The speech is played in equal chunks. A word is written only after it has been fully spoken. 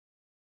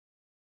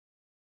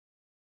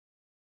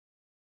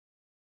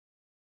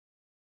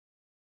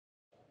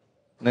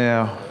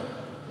Now,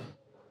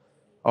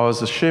 I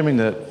was assuming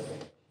that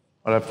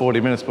I'd have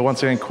 40 minutes, but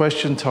once again,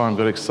 question time,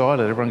 got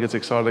excited. Everyone gets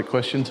excited at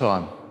question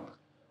time.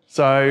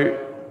 So,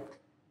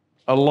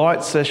 a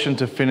light session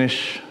to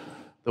finish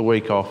the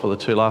week off, or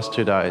the last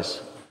 2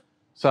 days.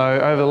 So,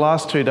 over the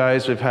last 2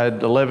 days, we've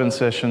had 11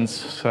 sessions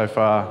so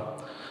far.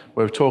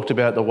 We've talked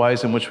about the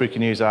ways in which we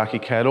can use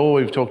Archicad, or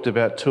we've talked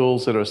about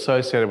tools that are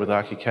associated with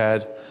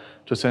Archicad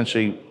to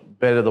essentially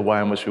better the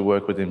way in which we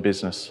work within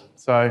business.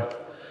 So,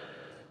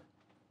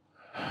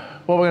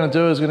 what we're going to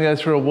do is we're going to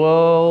go through a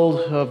world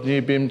of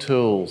new BIM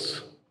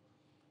tools.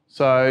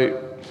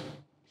 So,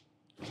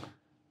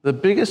 the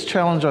biggest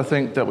challenge I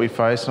think that we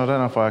face, and I don't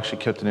know if I actually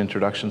kept an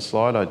introduction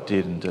slide, I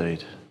did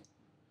indeed.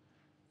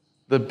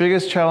 The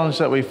biggest challenge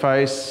that we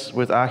face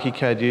with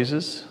Archicad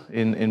users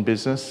in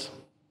business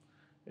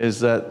is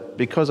that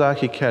because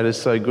Archicad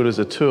is so good as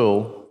a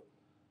tool,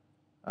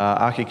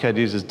 Archicad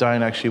users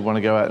don't actually want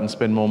to go out and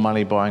spend more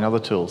money buying other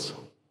tools.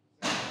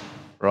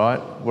 Right?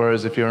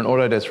 Whereas if you're an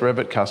Autodesk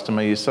Revit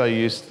customer, you're so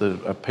used to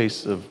a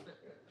piece of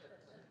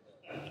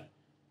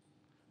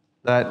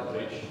that.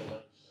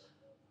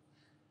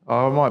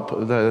 I might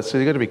put that, so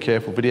you've got to be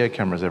careful, video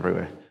cameras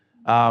everywhere.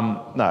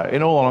 No,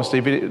 in all honesty,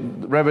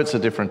 Revit's a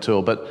different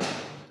tool, but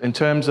in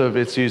terms of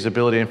its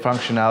usability and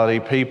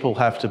functionality, people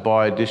have to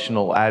buy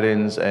additional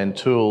add-ins and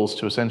tools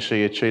to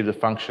essentially achieve the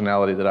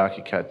functionality that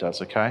Archicad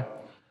does, okay?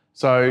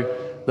 So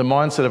the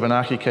mindset of an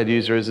Archicad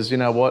user is you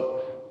know what?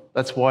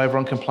 That's why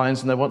everyone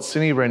complains and they want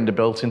Cine Render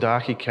built into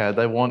Archicad.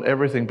 They want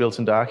everything built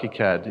into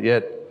Archicad.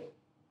 Yet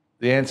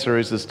the answer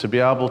is to be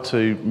able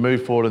to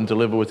move forward and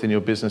deliver within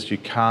your business, you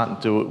can't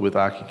do it with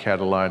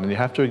Archicad alone. And you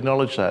have to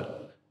acknowledge that.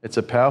 It's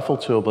a powerful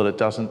tool, but it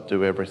doesn't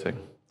do everything.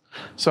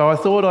 So I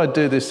thought I'd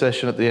do this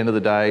session at the end of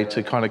the day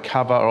to kind of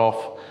cover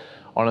off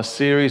on a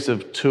series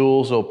of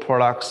tools or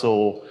products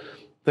or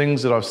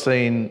things that I've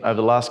seen over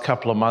the last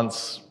couple of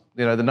months.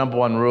 You know, the number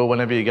one rule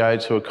whenever you go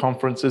to a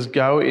conference is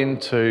go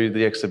into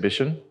the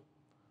exhibition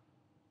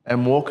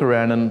and walk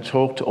around and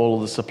talk to all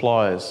of the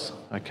suppliers.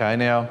 Okay,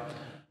 now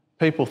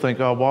people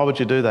think, oh, why would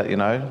you do that? You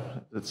know,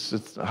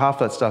 it's half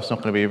that stuff's not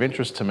going to be of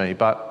interest to me.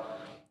 But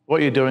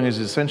what you're doing is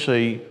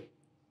essentially,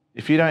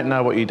 if you don't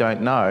know what you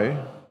don't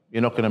know,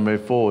 you're not going to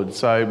move forward.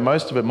 So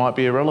most of it might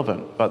be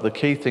irrelevant. But the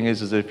key thing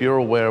is that if you're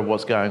aware of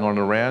what's going on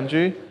around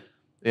you,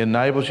 it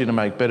enables you to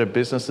make better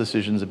business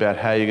decisions about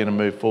how you're going to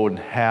move forward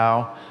and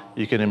how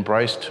you can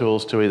embrace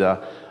tools to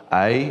either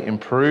A,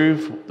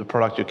 improve the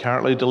product you're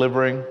currently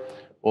delivering,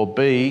 or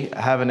B,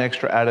 have an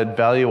extra added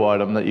value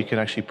item that you can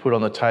actually put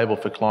on the table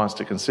for clients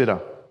to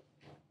consider.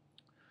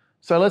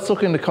 So let's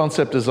look into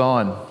concept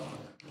design.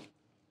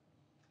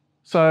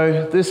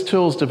 So this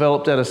tool's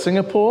developed out of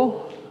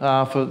Singapore.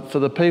 For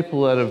the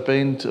people that have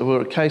been to, we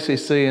were at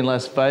KCC in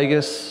Las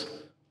Vegas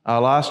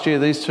last year,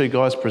 these two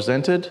guys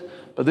presented.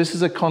 But this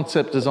is a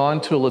concept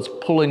design tool that's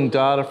pulling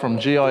data from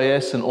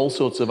GIS and all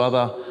sorts of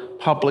other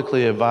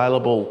publicly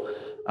available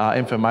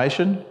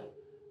information.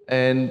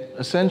 And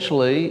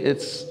essentially,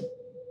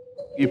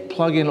 you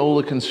plug in all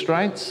the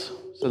constraints.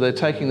 So they're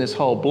taking this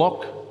whole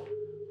block.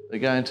 They're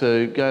going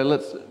to go,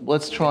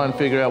 let's try and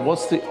figure out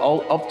what's the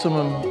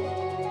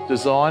optimum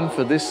design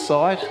for this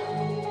site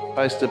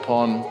based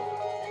upon,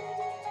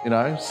 you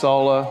know,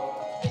 solar,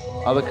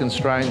 other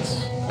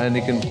constraints, and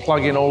you can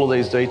plug in all of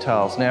these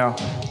details. Now,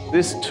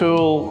 this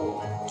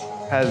tool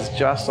has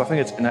just, I think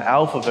it's in an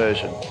alpha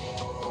version,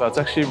 so it's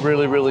actually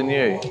really, really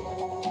new.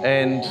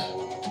 And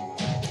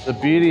the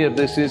beauty of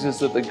this is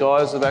that the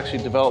guys have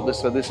actually developed this,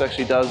 so this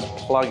actually does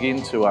plug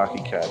into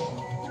Archicad,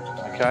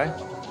 okay?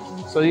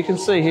 So you can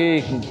see here,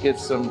 you can get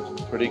some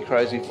pretty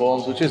crazy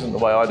forms, which isn't the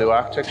way I do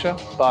architecture,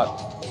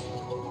 but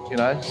you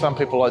know, some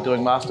people like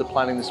doing master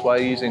planning this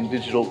way, using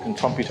digital and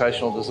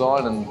computational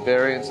design and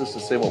variances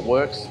to see what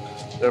works.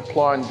 They're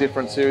applying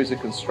different series of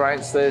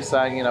constraints there,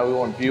 saying, you know, we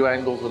want view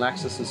angles and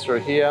axes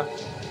through here,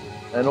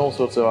 and all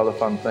sorts of other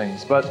fun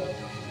things. But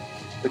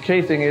the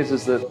key thing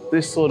is that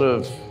this sort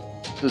of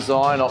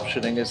design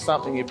optioning is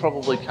something you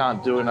probably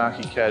can't do in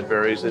Archicad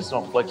very easily. It's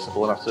not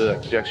flexible enough to do that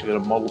because you actually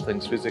got to model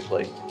things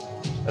physically.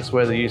 That's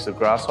where the use of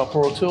Grasshopper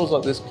or tools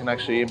like this can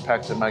actually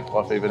impact and make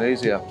life even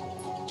easier.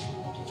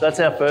 So that's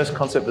our first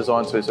concept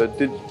design tool. So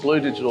blue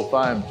digital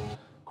foam,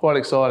 quite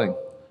exciting.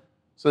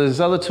 So there's this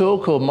other tool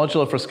called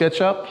Modular for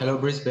SketchUp. Hello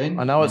Brisbane.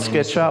 I know it's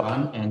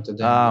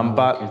SketchUp,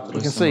 but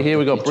you can see here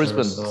we've got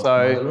Brisbane.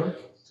 So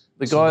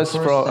the guys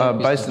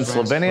based in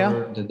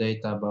Slovenia. The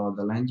data about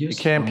the land use.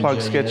 You can plug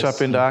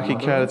SketchUp into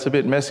Archicad. It's a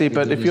bit messy,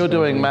 but if you're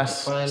doing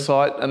mass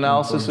site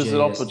analysis, there's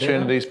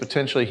opportunities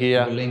potentially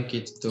here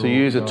to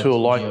use a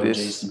tool like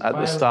this at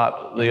the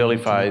start, the early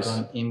phase.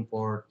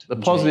 The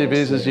positive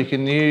is you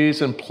can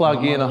use and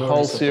plug in a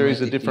whole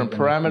series of different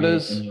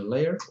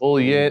parameters. All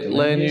your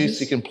land use,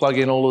 you can plug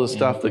in all of the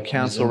stuff, the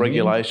council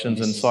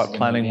regulations and site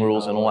planning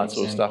rules and all that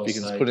sort of stuff. You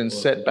can put in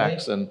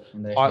setbacks and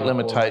height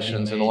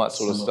limitations and all that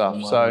sort of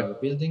stuff. So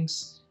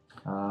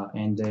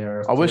And they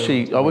are I wish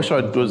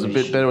I was a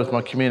bit better with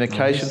my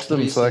communication to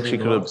them, so I actually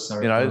could have,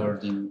 you know,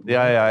 the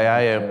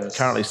AIA are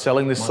currently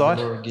selling this site.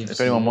 If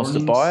anyone wants to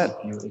buy it,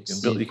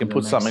 you can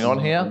put something on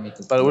here,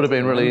 but it would have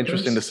been really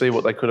interesting to see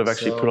what they could have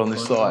actually put on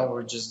this site.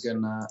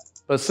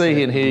 But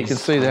see in here, you can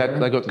see that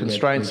they've got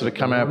constraints that are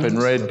coming up in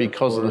red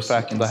because of the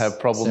fact that they have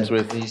problems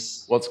with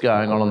what's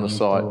going on the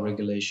site.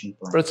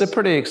 But it's a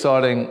pretty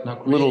exciting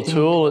little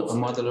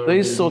tool.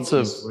 These sorts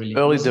of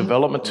early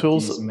development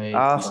tools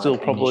are still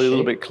probably a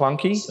little bit clunky,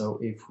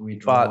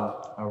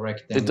 but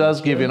it does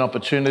give you an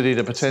opportunity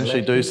to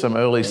potentially do some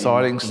early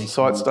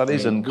site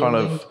studies and kind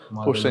of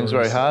push things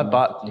very hard.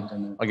 But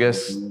I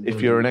guess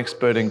if you're an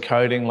expert in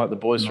coding, like the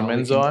boys from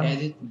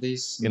Enzyme,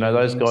 you know,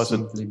 those guys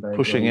are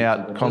pushing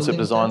out concept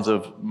designs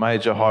of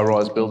major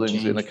high-rise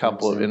buildings in a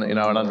couple of, in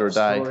under a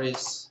day.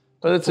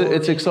 But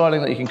it's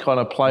exciting that you can kind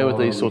of play with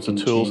these sorts of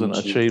tools and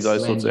achieve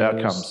those sorts of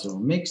outcomes.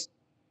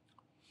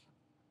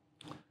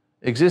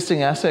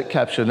 Existing asset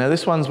capture. Now,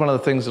 this one's one of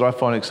the things that I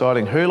find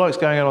exciting. Who likes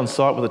going out on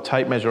site with a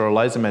tape measure or a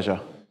laser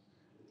measure?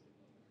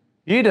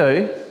 You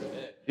do?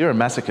 You're a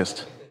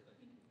masochist.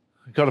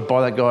 You've got to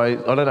buy that guy,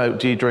 I don't know,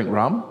 do you drink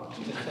rum?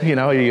 You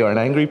know, you're an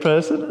angry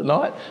person at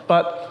night.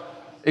 But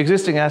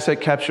existing asset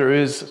capture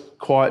is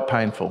quite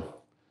painful.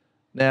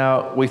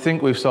 Now, we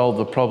think we've solved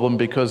the problem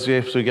because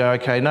if we go,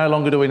 okay, no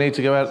longer do we need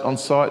to go out on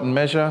site and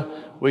measure,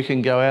 we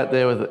can go out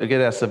there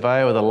get our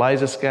surveyor with a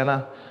laser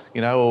scanner, you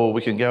know, or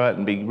we can go out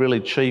and be really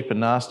cheap and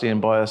nasty and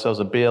buy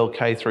ourselves a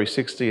BLK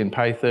 360 and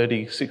pay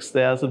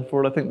 $36,000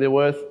 for it, I think they're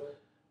worth.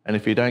 And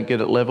if you don't get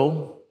it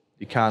level,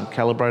 you can't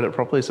calibrate it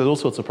properly. So there's all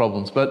sorts of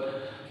problems. But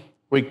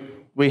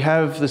we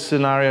have this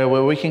scenario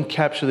where we can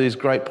capture these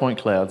great point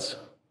clouds,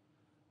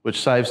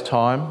 which saves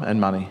time and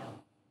money.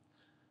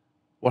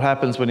 What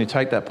happens when you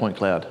take that point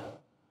cloud?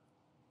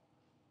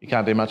 You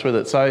can't do much with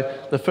it. So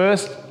the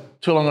first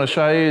tool I'm going to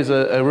show you is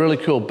a really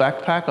cool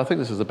backpack. I think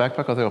this is a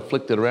backpack. I think I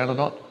flicked it around or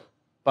not.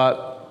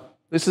 But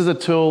this is a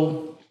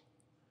tool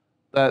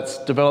that's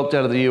developed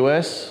out of the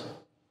US.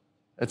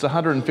 It's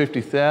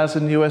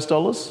 $150,000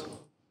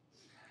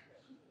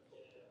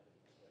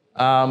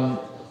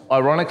 US.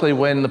 Ironically,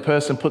 when the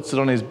person puts it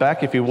on his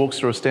back, if he walks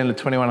through a standard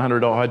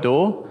 $2,100 high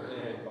door,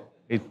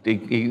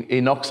 he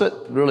knocks it.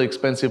 Really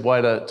expensive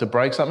way to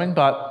break something.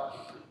 But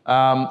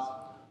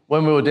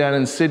when we were down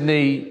in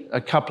Sydney a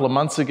couple of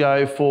months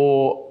ago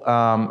for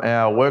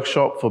our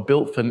workshop for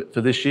Built for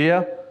this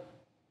year,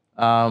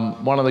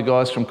 one of the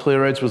guys from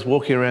ClearEdge was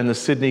walking around the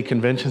Sydney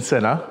Convention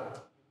Centre,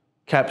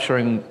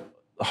 capturing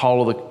the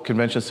whole of the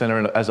convention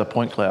centre as a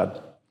point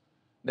cloud.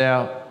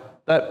 Now,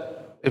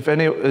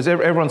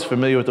 everyone's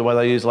familiar with the way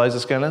they use laser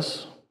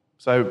scanners.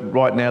 So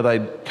right now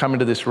they'd come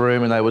into this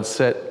room and they would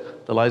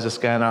set the laser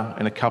scanner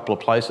in a couple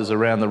of places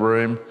around the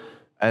room,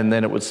 and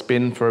then it would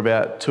spin for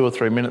about 2 or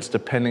 3 minutes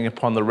depending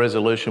upon the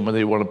resolution, whether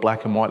you want a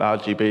black and white,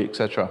 RGB,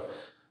 etc.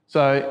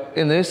 So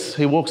in this,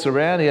 he walks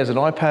around, he has an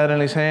iPad in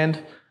his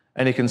hand,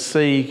 and he can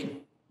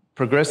see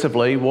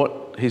progressively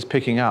what he's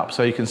picking up.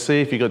 So you can see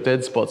if you've got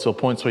dead spots or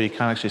points where you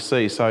can't actually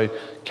see. So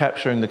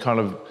capturing the kind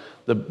of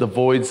the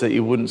voids that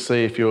you wouldn't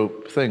see if you're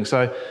thing.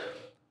 So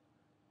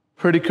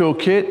pretty cool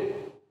kit.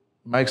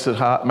 Makes it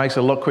hard, makes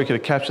it a lot quicker to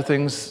capture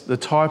things. The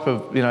type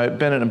of, you know,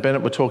 Bennett and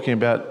Bennett were talking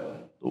about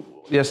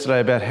yesterday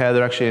about how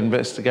they're actually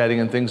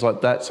investigating and things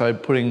like that. So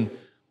putting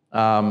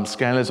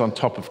scanners on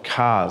top of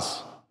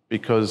cars,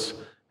 because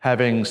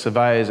having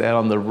surveyors out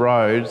on the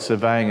road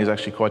surveying is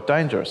actually quite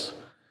dangerous.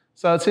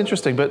 So it's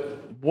interesting, but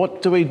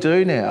what do we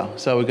do now?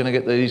 So we're going to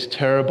get these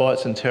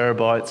terabytes and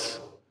terabytes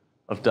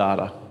of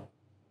data.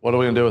 What are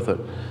we going to do with it?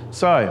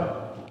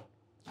 So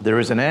there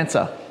is an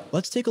answer.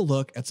 Let's take a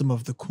look at some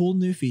of the cool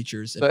new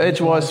features. So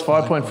Edgewise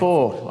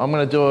 5.4. I'm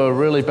going to do a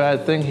really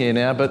bad thing here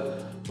now, but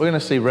we're going to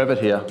see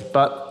Revit here.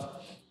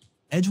 But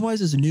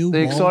Edgewise is a new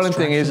the exciting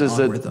thing is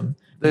that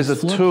there's a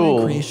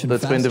tool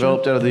that's been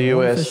developed out of the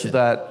US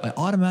that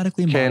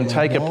can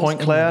take a point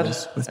cloud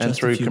and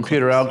through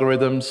computer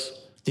algorithms,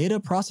 data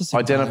processing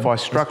identify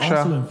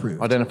structure,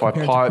 identify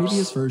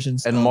pipes,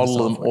 and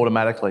model them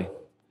automatically.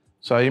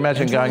 So you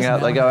imagine going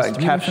out, they go out and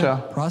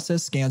capture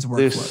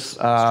this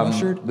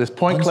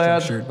point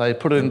cloud, they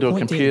put it into a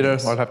computer,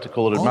 I'd have to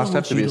call it, it must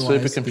have to be a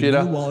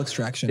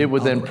supercomputer. It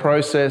would then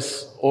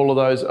process all of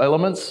those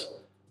elements,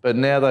 but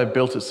now they've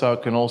built it so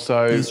it can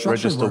also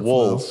register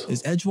walls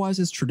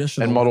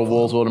and model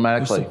walls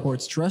automatically.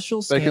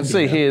 So you can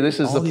see here,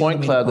 this is the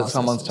point cloud that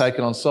someone's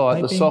taken on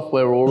site. The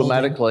software will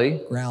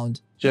automatically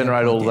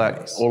generate all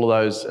of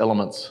those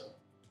elements.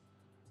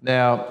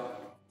 Now,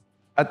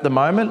 at the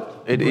moment,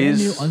 it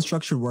is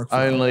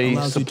only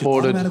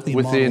supported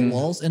within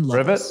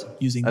Revit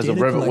as a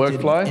Revit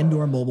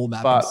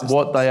workflow, but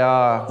what they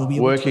are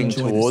working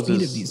towards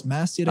is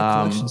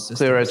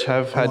ClearEdge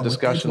have had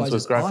discussions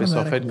with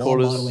Graphisoft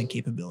headquarters.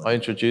 I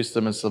introduced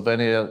them in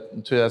Slovenia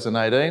in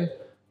 2018.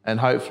 and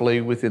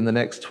hopefully within the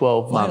next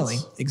 12 Finally,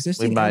 months,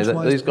 existing we may.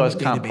 Edgewise These guys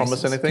point can't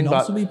promise databases anything, can but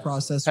also be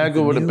processed how with good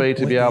the would it new be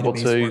to be point able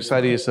database to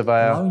say to your workflow,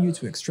 surveyor, allowing you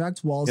to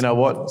extract walls you know and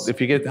what, levels if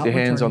you get without your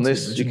hands on returning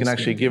to this, the you can original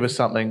actually scheme give us data.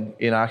 something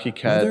in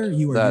Archicad Whether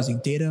you are that using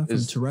data from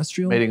is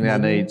terrestrial, meeting our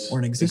mobile, needs, or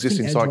an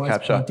existing site Edgewise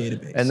capture, point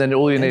database, and then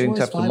all you need in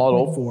Edgewise terms of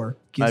model 5.4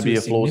 may gives be you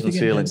your floors and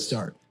significant head ceilings.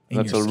 start in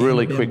And that's your a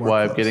really standard quick BIM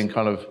way of workflows. getting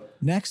kind of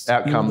Next,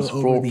 outcomes we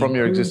will go over the from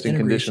your improved existing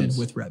integration conditions.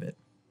 with Revit.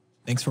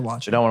 Thanks for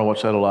watching. You don't want to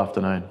watch that all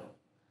afternoon.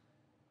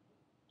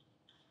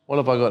 What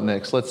have I got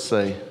next? Let's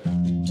see.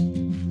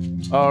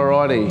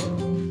 Alrighty.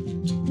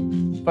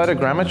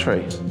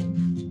 Photogrammetry.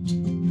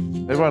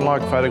 Everyone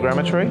like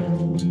photogrammetry?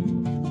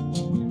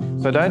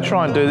 So don't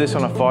try and do this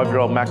on a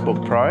 5-year-old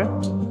MacBook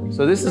Pro.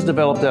 So this is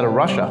developed out of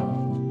Russia.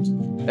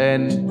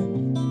 And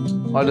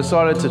I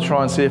decided to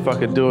try and see if I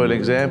could do an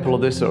example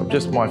of this at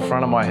just my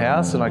front of my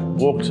house. And I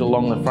walked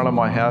along the front of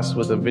my house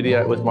with a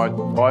video with my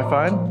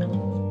iPhone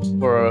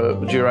for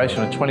a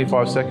duration of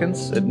 25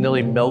 seconds. It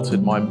nearly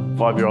melted my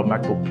 5-year-old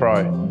MacBook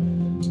Pro.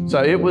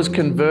 So it was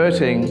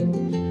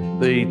converting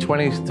the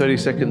 20-30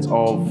 seconds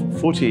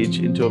of footage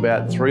into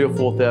about 3,000 or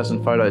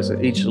 4,000 photos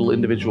at each little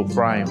individual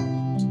frame.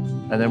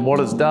 And then what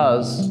it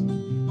does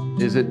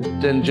is it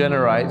then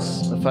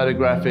generates a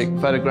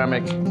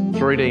photogrammic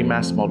 3D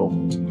mass model.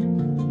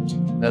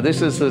 Now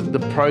this is the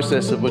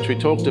process of which we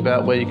talked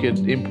about, where you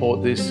could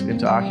import this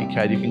into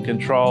Archicad. You can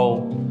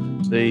control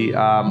the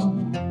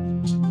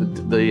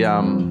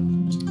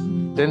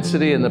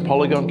density and the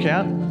polygon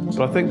count,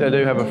 but I think they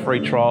do have a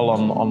free trial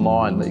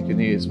online that you can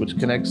use, which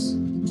connects.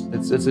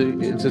 It's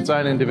its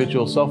own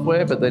individual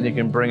software, but then you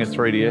can bring a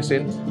 3DS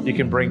in. You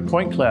can bring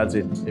point clouds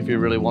in if you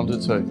really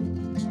wanted to.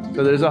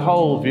 So there's a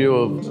whole view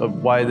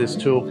of way this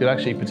tool could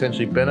actually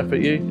potentially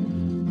benefit you,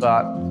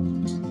 but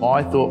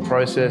my thought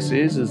process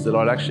is that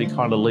I'd actually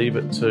kind of leave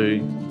it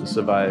to the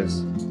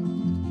surveyors,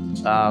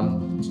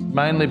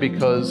 mainly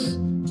because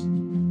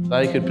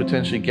they could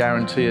potentially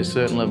guarantee a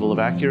certain level of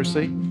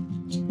accuracy,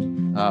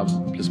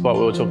 despite what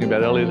we were talking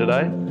about earlier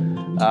today.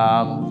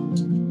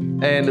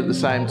 And at the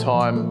same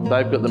time,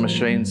 they've got the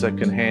machines that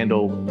can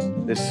handle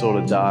this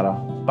sort of data.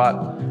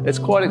 But it's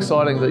quite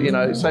exciting that, you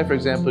know, say for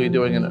example, you're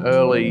doing an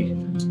early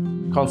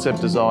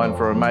concept design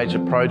for a major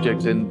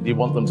project and you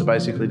want them to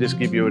basically just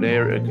give you an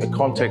area, a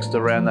context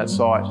around that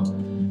site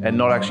and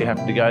not actually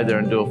have to go there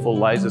and do a full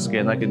laser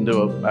scan. They can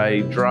do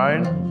a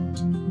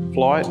drone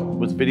flight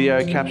with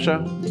video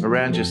capture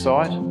around your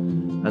site,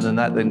 and then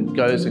that then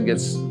goes and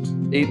gets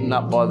eaten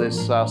up by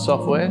this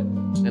software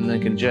and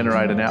then can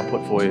generate an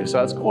output for you.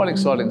 So it's quite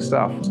exciting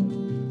stuff.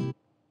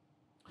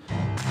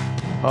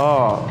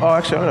 Oh,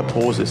 actually I'm gonna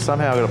pause this.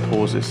 Somehow I'm gonna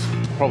pause this.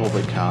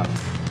 Probably can't.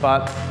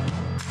 But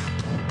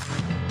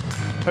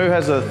who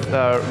has a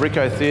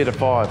Ricoh Theatre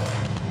 5?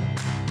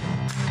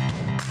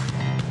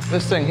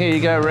 This thing here, you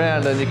go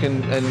around and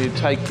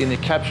you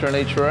capture in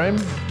each room,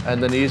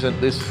 and then using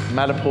this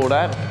Matterport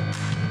app,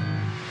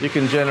 you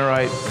can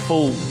generate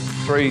full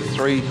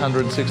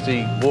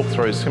 360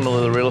 walkthroughs,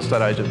 similar to the real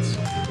estate agents.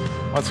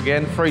 Once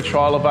again, free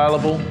trial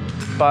available,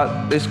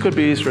 but this could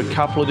be used for a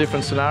couple of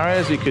different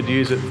scenarios. You could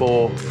use it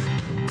for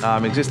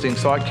existing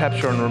site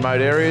capture in remote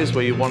areas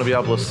where you want to be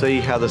able to see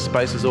how the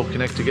spaces all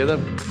connect together.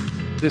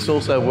 This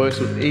also works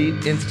with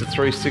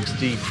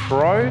Insta360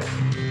 Pro,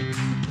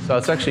 so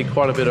it's actually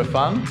quite a bit of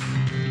fun.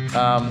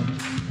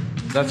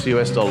 That's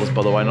US dollars,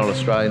 by the way, not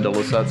Australian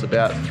dollars, so it's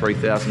about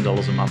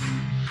 $3,000 a month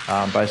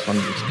based on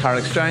current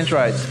exchange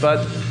rates.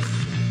 But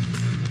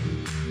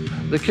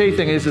the key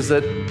thing is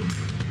that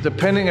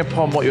depending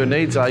upon what your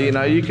needs are, you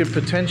know, you could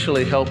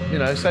potentially help, you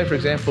know, say for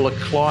example, a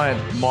client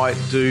might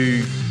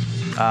do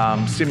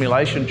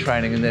simulation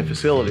training in their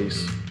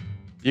facilities.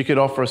 You could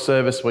offer a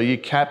service where you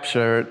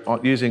capture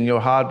it using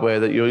your hardware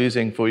that you're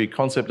using for your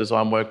concept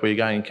design work, where you're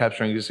going and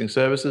capturing existing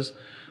services.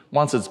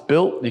 Once it's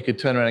built, you could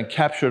turn around and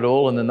capture it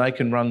all, and then they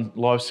can run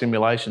live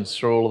simulations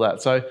through all of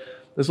that. So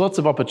there's lots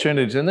of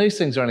opportunities, and these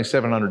things are only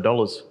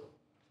 $700.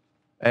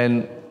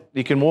 And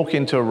you can walk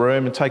into a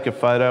room and take a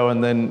photo,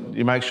 and then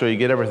you make sure you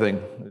get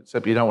everything,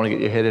 except you don't want to get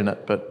your head in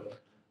it,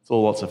 but it's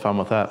all lots of fun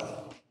with that.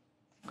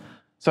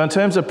 So in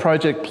terms of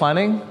project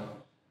planning,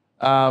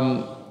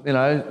 you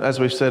know, as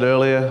we've said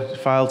earlier,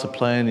 fail to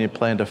plan, you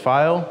plan to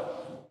fail.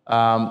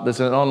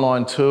 There's an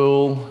online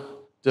tool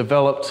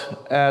developed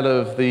out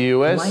of the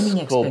US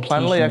called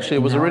Planly. Actually,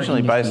 it was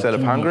originally based out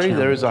of Hungary.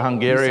 There is a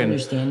Hungarian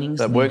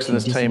that works in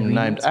this team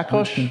named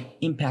Akos.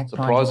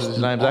 Surprised his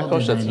name's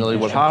Akos. That's nearly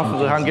what half of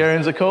the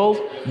Hungarians are called.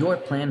 Your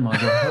plan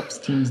module helps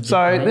teams.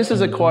 So this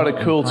is quite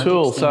a cool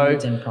tool. So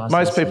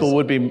most people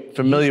would be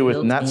familiar with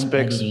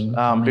NatSpec's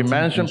BIM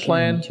management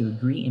plan.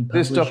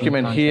 This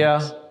document here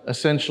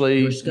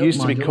essentially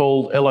used to be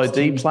called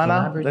LOD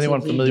Planner.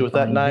 Anyone familiar with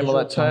that name or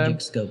that term?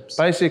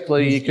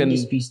 Basically, you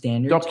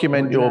can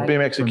document your BIM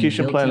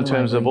execution plan in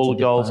terms of all the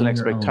goals and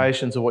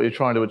expectations of what you're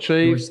trying to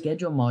achieve.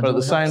 But at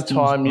the same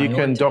time, you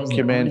can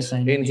document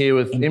in here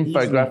with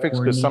infographics,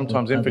 because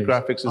sometimes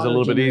infographics is a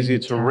little bit easier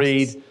to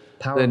read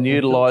then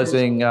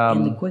utilising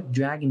and the quick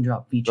drag and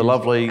drop features the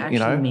lovely,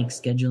 actually make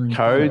scheduling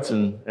codes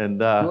fun. and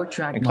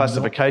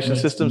classification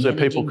systems where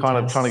people kind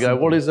of go,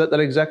 what is that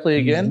exactly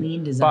Use again?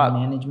 lean design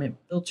management,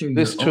 filter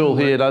This your tool own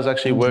here work, does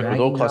actually and work drag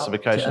with all and drop to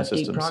classification update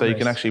systems, so you can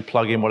progress. actually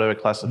plug in whatever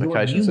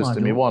classification Your view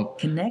system you module want.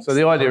 connects So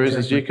the idea is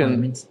project you can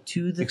requirements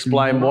to the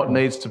explain 3D what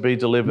model. needs to be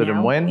delivered and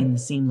Now, when, in the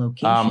same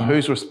location,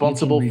 who's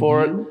responsible you can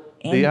for it. review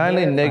The and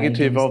only verify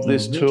negative of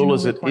against this the tool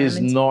is original it is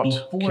requirements not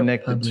before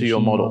connected to your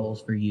publishing model.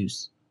 models for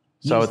use.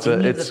 So Use any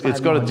of the it's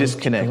 5 got a modules to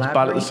disconnect, but at the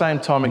collaborate, same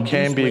time, it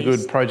can reduce be a good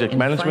waste, project and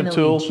management finally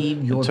tool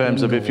achieve your in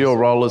terms BIM of if your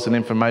goals. role as an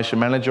information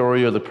manager or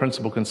you're the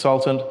principal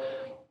consultant,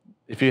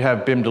 if you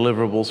have BIM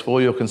deliverables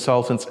for your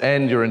consultants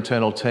and your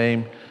internal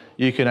team,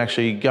 you can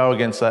actually go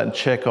against that and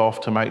check off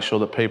to make sure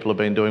that people have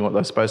been doing what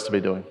they're supposed to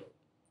be doing.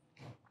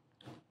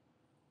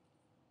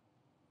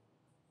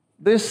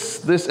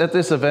 At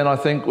this event, I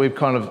think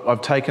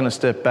I've taken a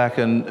step back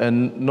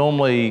and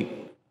normally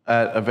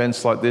at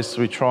events like this,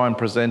 we try and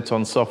present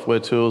on software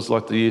tools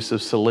like the use of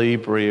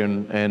Celebri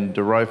and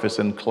Derofus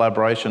and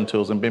collaboration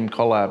tools and BIM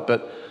Collab,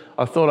 but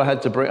I thought I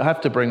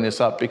have to bring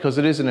this up because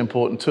it is an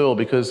important tool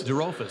because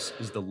Derofus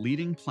is the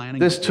leading planning.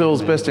 This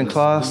tool's best in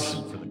class.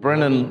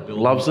 Brennan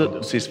loves it.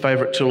 It's his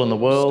favourite tool in the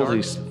world.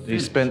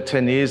 He's spent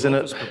 10 years in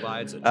it,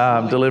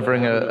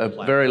 delivering a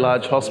very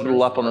large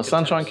hospital up on the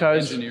Sunshine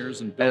Coast,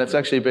 and it's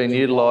actually been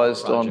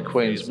utilised on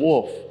Queen's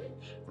Wharf.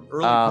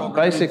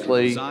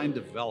 Basically,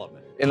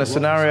 in a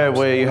scenario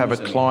where you have a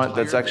client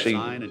that's actually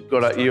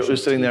you're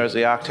sitting there as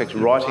the architect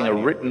writing a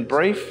written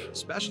brief,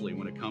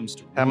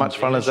 how much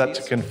fun is that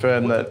to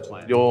confirm that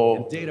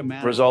your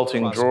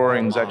resulting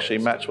drawings actually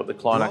match what the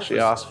client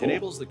actually asked for?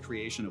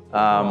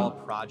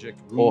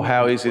 Or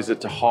how easy is it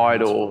to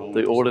hide or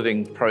the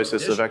auditing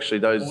process of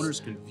actually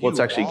what's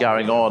actually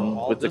going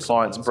on with the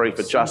client's brief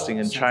adjusting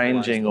and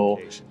changing, or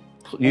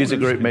user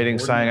group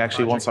meetings saying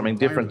actually want something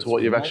different to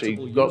what you've actually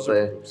got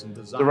there.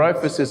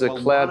 Derofus is a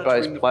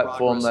cloud-based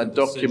platform that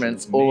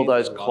documents all of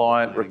those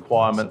client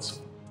requirements,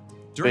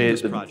 be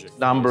it the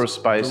number of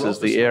spaces,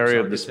 the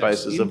area of the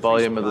spaces, the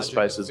volume of the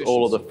spaces,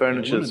 all of the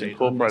furniture that's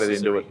incorporated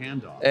into it.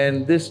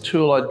 And this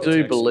tool, I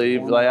do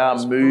believe they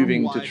are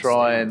moving to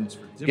try and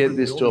get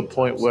this to a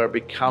point where it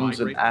becomes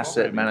an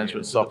asset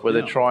management software.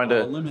 They're trying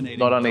to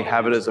not only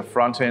have it as a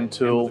front-end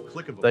tool,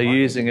 they're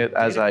using it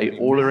as a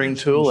ordering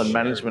tool and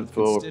management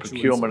for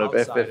procurement of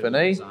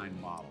FF&E,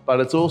 but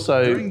it's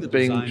also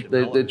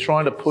they're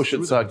trying to push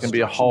it so it can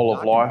be a whole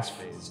of life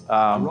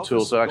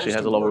tool, so it actually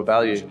has a lot of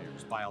value.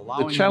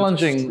 The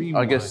challenging,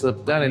 I guess, the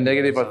only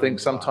negative I think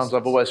sometimes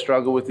I've always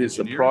struggled with is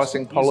the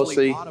pricing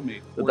policy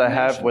that they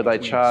have, where they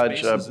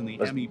charge a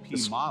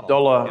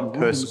dollar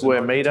per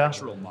square metre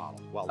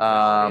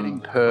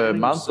per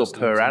month or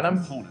per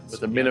annum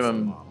with a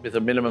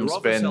minimum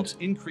spend,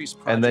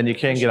 and then you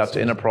can get up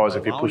to enterprise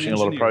if you're pushing a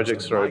lot of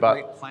projects through.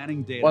 But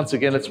once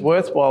again, it's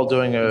worthwhile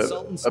doing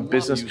a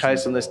business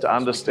case on this to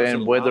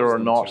understand whether or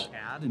not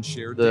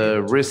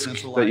the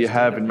risk that you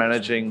have in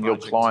managing your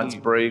client's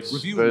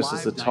briefs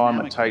versus the time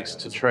it takes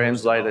to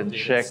translate and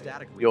check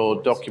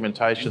your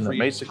documentation that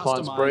meets the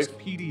client's brief.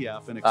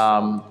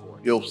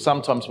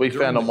 We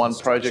found on one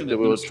project that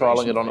we were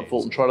trialling it on at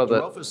Fulton Trotter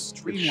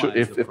that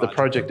if the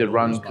project had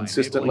run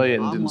consistently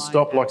and didn't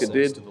stop like it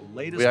did,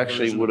 we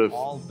actually would have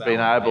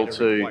been able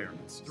to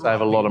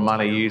save a lot of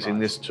money using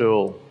this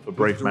tool for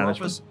brief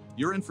management.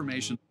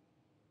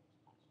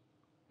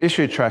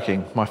 Issue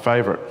tracking, my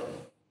favourite.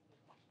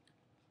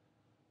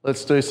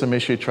 Let's do some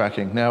issue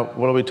tracking. Now,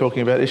 what are we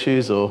talking about,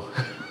 issues or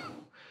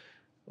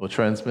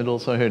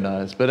transmittals, so who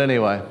knows? But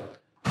anyway,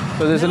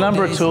 so there's a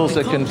number of tools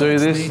that can do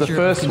this. The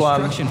first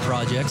one,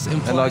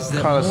 and I'm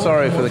kind of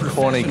sorry for the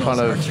corny kind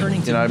of,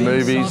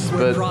 movies,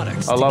 but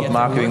I love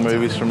marketing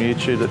movies from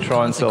YouTube that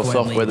try and sell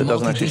software that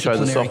doesn't actually show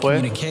the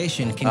software.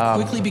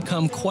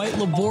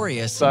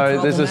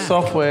 So there's a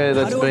software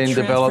that's been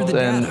developed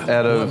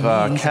out of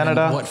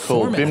Canada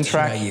called BIM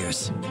Track.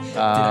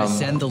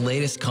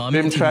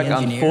 BIM Track,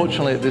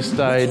 unfortunately, at this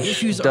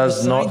stage,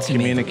 does not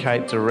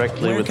communicate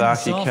directly with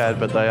Archicad,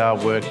 but they are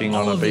working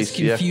on a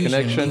VCF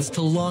connection.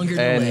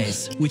 And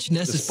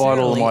despite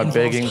all of my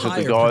beggings with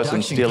the guys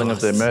and stealing of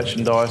their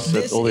merchandise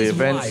at all the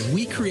events,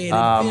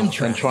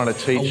 and trying to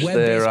teach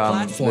their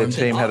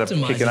team how to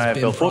kick an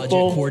AFL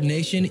football,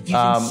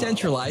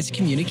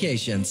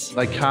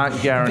 they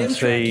can't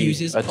guarantee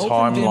a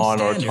timeline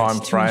or a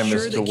time frame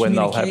as to when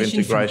they'll have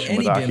integration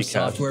with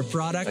Archicad.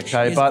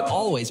 Okay, but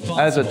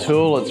as a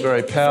tool, it's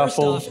very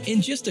powerful.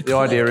 The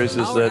idea is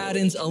that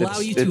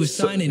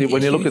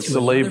when you look at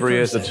Celebri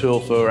as a tool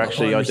for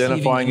actually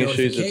identifying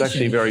issues, it's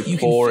actually very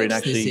poor in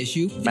actually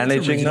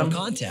managing them.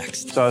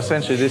 So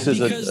essentially, this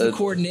is a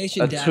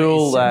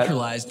tool that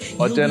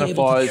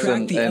identifies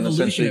and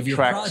essentially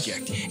tracks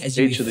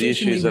each of the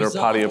issues that are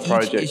part of your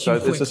project. So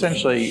it's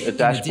essentially a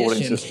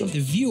dashboarding system,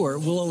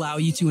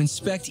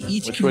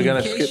 which we're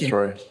going to skip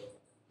through.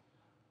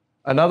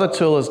 Another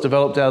tool is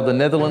developed out of the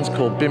Netherlands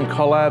called BIM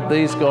Collab.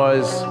 These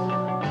guys,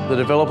 the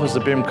developers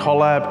of BIM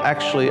Collab,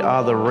 actually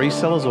are the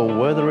resellers, or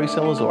were the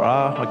resellers, or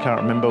are, I can't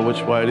remember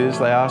which way it is,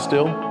 they are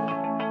still.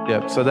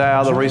 Yep, so they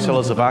are the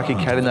resellers of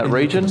Archicad in that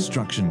region.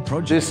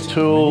 This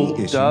tool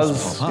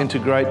does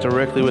integrate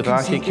directly with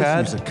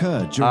Archicad.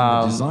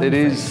 It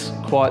is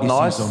quite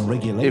nice.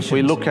 If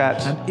we look at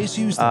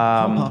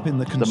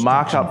the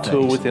markup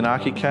tool within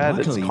Archicad,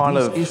 it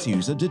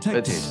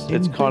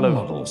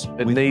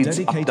needs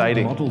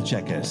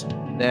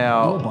updating.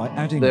 Now,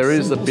 there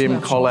is a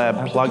BIM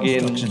Collab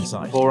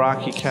plugin for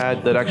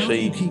Archicad that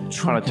actually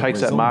kind of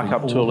takes that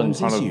markup tool and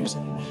kind of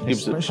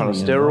gives it kind of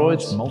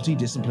steroids.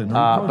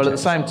 But at the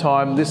same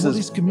time, this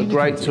is a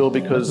great tool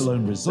because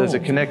there's a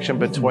connection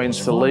between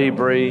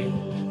Celebri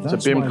to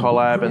BIM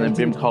Collab and then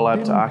BIM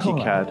Collab to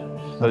Archicad.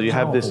 So you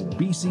have this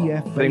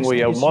thing where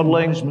you're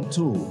modeling, you're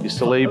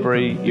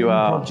Celebri, you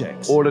are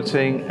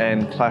auditing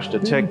and clash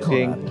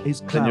detecting,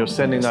 then you're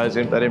sending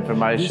that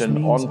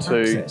information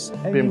onto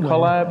BIM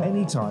Collab,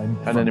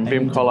 and then in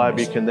BIM Collab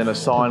you can then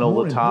assign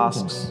all the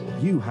tasks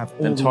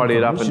and tidy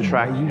it up and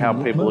track how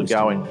people are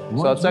going.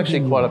 So it's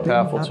actually quite a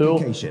powerful tool,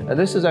 and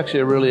this is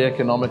actually a really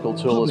economical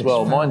tool as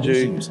well. Mind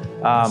you,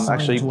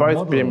 actually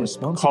both BIM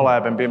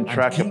Collab and BIM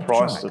Track are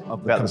priced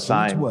about the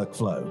same.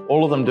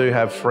 All of them do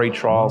have free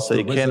trials, so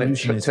you can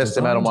test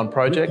them out on one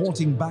project.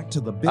 When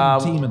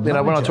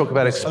I talk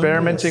about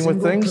experimenting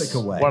with things,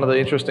 one of the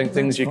interesting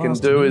things you can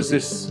do is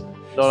this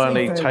not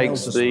only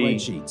takes the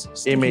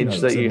image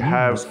that you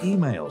have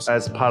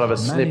as part of a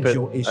snippet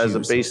as a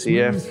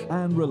BCF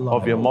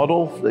of your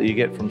model that you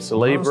get from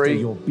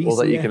Celebri, or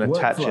that you can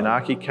attach in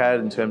Archicad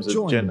in terms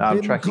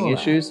of tracking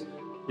issues.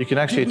 You can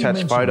actually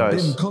attach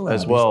photos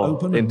as well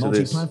into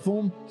this.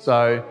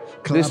 So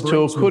this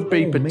tool could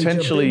be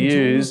potentially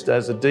used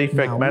as a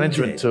defect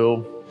management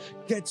tool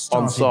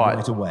on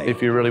site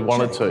if you really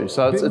wanted to.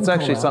 So it's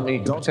actually something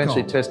you can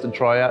potentially test and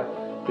try out,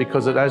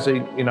 because it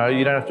actually, you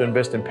don't have to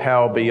invest in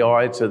Power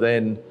BI to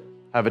then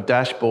have a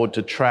dashboard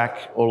to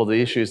track all of the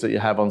issues that you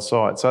have on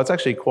site. So it's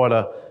actually quite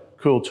a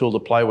cool tool to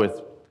play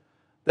with.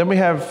 Then we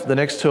have the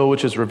next tool,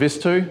 which is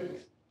Revistu.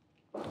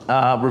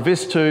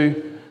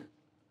 Revistu,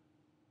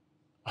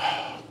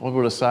 what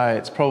would I say?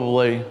 It's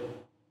probably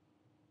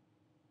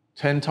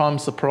 10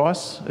 times the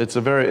price. It's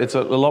a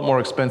lot more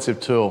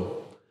expensive tool.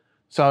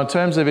 So in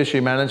terms of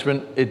issue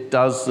management, it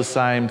does the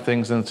same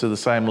things and to the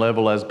same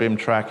level as BIM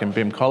Track and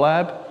BIM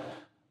Collab.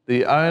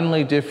 The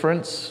only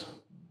difference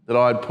that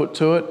I'd put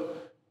to it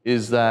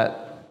is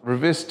that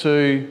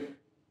Revistu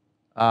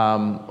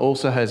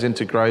also has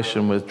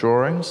integration with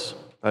drawings.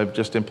 They've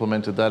just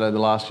implemented that over the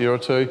last year or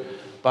two.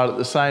 But at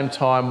the same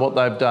time, what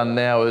they've done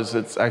now is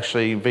it's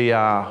actually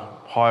VR,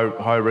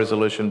 high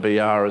resolution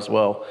VR as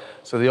well.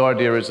 So the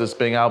idea is just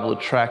being able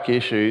to track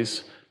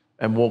issues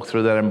and walk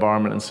through that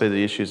environment and see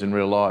the issues in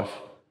real life.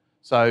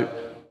 So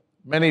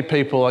many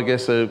people, I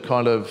guess, are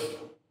kind of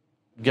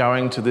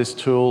going to this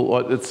tool.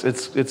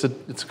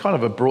 It's kind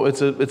of a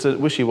broad, it's a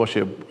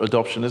wishy-washy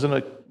adoption, isn't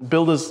it?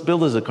 Builders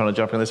are kind of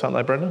jumping on this, aren't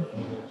they, Brendan?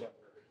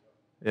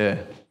 Yeah.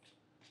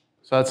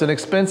 So it's an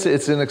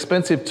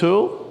expensive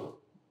tool,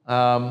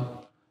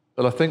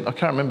 but I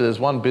can't remember. There's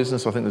one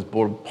business I think that's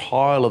bought a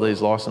pile of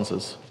these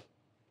licenses.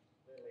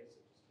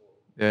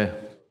 Yeah.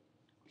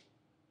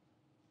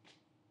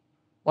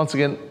 Once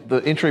again,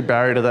 the entry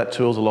barrier to that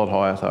tool is a lot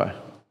higher though.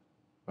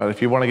 But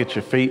if you want to get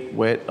your feet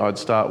wet, I'd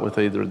start with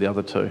either of the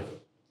other two.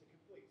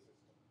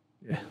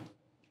 Yeah.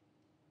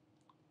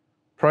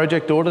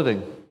 Project auditing.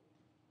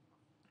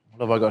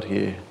 What have I got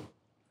here?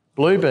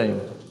 Bluebeam.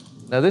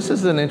 Now this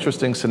is an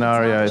interesting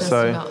scenario.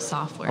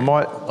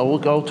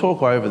 I'll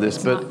talk over this,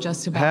 but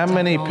how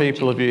many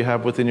people of you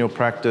have within your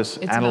practice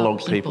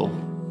analog people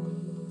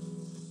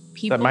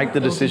that make the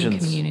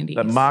decisions,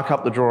 that mark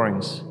up the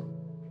drawings?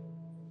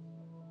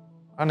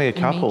 Only a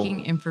couple.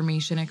 Making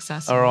information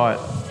accessible. All right.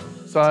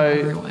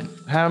 So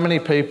how many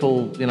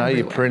people,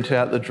 you print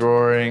out the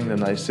drawing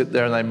and they sit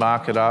there and they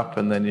mark it up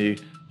and then you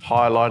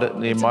highlight it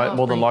and you might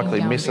more than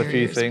likely miss a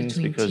few things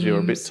because you're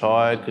a bit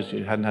tired because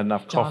you hadn't had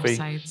enough coffee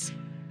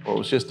or it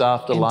was just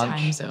after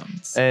lunch.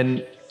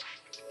 And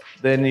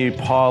then you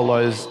pile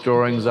those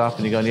drawings up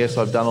and you're going, yes,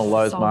 I've done all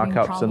those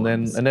markups, and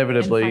then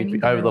inevitably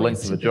over the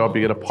length of the job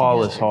you get a pile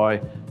this high,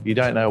 you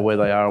don't know where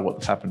they are or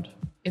what's happened.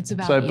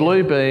 So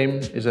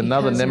Bluebeam is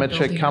another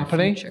Nemetschek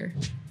company.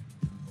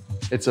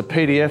 It's a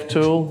PDF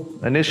tool.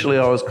 Initially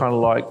I was kind of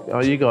like,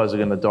 oh, you guys are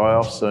going to die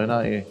off soon,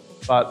 aren't you?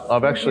 But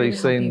I've actually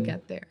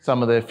seen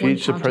some of their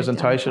future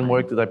presentation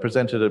work that they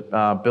presented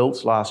at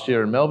Built last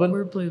year in Melbourne.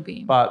 We're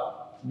Bluebeam.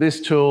 But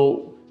this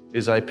tool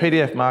is a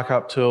PDF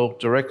markup tool,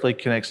 directly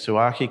connects to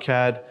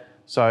Archicad.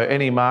 So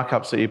any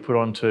markups that you put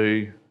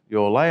onto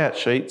your layout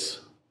sheets,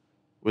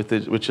 which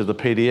are the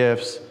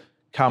PDFs,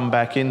 come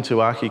back into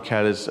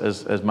Archicad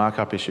as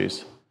markup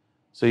issues.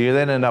 So you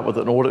then end up with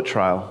an audit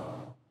trail.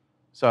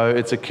 So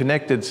it's a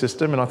connected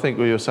system, and I think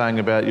we were saying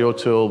about your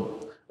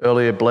tool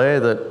earlier, Blair,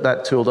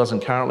 that tool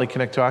doesn't currently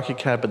connect to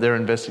Archicad, but they're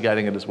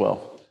investigating it as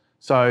well.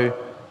 So,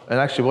 and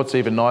actually what's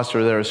even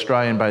nicer, they're an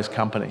Australian-based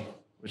company,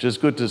 which is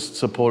good to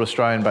support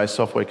Australian-based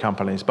software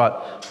companies,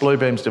 but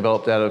Bluebeam's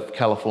developed out of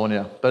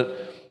California.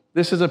 But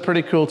this is a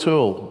pretty cool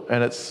tool,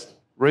 and it's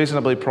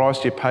reasonably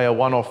priced. You pay a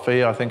one-off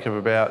fee, I think, of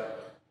about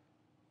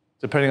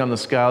Depending on the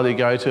scale you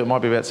go to, it might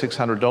be about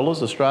 $600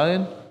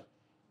 Australian.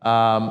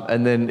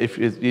 And then if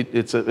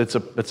it's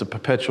a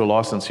perpetual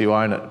license, you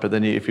own it. But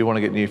then if you want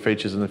to get new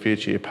features in the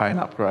future, you pay an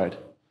upgrade.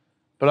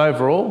 But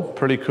overall,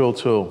 pretty cool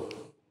tool.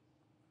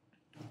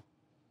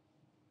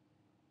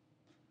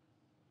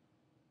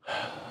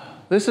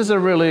 This is a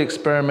really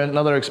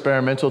another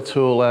experimental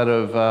tool out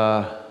of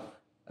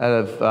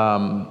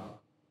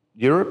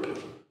Europe.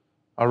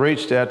 I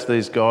reached out to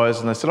these guys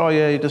and they said, oh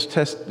yeah,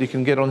 you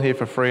can get on here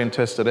for free and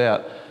test it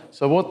out.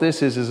 So what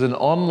this is an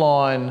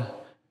online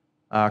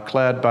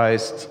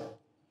cloud-based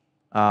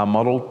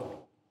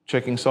model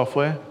checking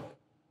software.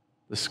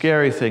 The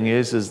scary thing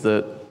is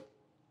that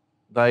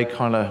they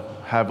kind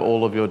of have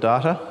all of your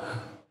data.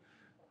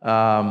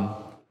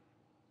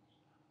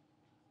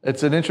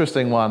 It's an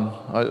interesting one.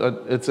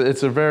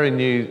 It's a very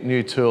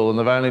new tool, and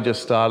they've only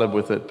just started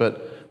with it.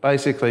 But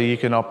basically, you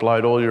can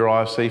upload all your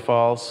IFC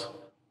files.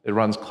 It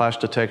runs clash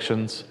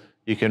detections.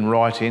 You can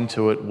write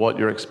into it what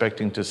you're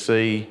expecting to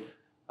see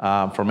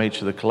from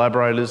each of the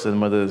collaborators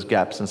and whether there's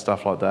gaps and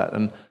stuff like that.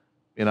 And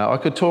I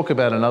could talk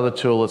about another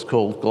tool that's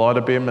called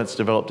BIM that's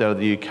developed out of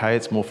the UK.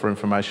 It's more for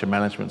information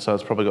management, so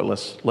it's probably got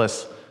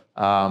less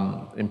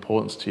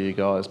importance to you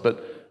guys.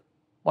 But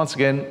once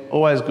again,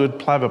 always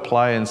good, have a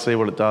play and see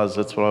what it does.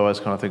 That's what I always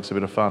kind of think is a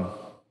bit of fun.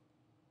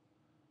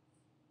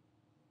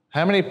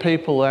 How many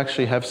people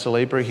actually have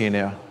Celebri here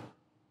now?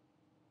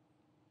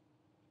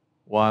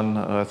 One,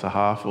 that's a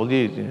half. Well,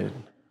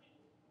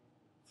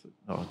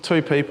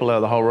 two people out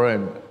of the whole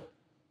room.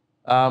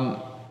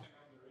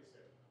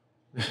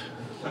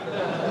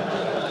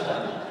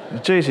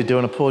 Geez, you're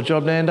doing a poor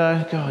job,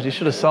 Nando. God, you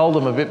should have sold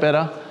them a bit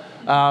better.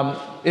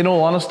 In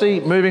all honesty,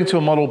 moving to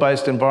a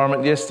model-based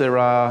environment, yes, there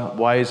are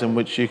ways in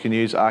which you can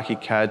use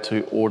Archicad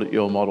to audit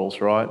your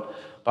models, right?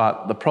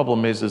 But the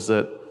problem is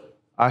that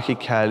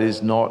Archicad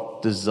is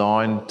not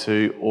designed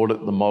to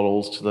audit the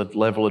models to the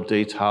level of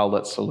detail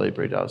that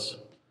Celebri does.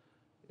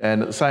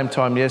 And at the same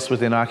time, yes,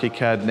 within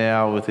Archicad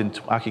now, within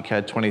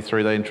Archicad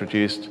 23, they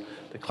introduced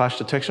the clash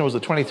detection. Was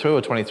it 22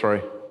 or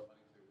 23?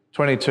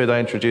 22, they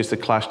introduced the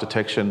clash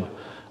detection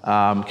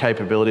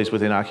capabilities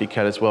within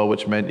Archicad as well,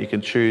 which meant you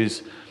can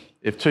choose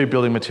if two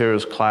building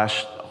materials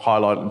clash,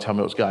 highlight it and tell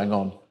me what's going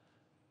on.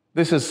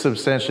 This is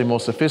substantially more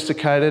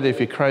sophisticated. If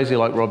you're crazy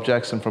like Rob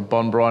Jackson from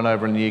Bond Bryan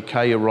over in the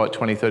UK, you'll write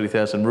 20,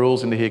 30,000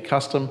 rules into here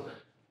custom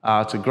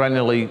to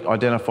granularly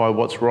identify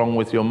what's wrong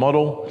with your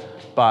model.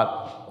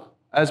 But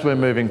as we're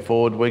moving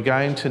forward, we're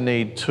going to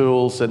need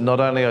tools that not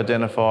only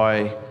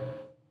identify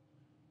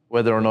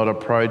whether or not a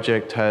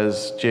project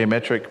has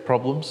geometric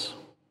problems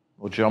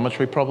or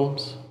geometry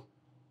problems,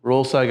 we're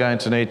also going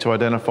to need to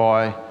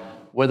identify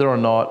whether or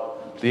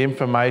not the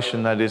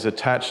information that is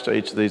attached to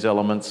each of these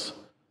elements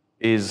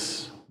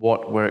is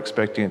what we're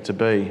expecting it to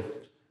be.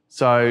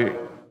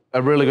 So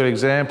a really good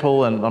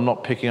example, and I'm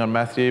not picking on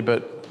Matthew,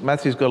 but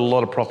Matthew's got a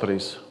lot of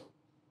properties.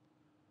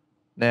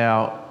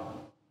 Now,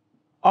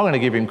 I'm going to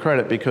give him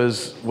credit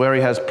because where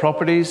he has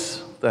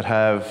properties that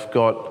have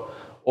got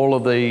all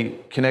of the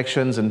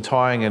connections and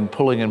tying and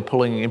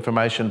pulling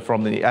information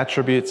from the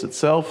attributes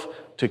itself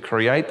to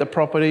create the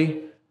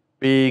property,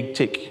 big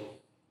tick.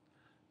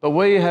 But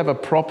where you have a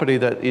property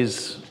that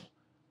is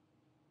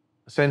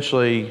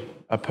essentially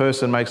a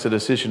person makes a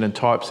decision and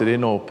types it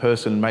in, or a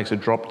person makes a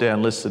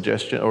drop-down list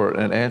suggestion or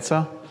an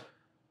answer,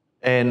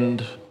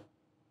 and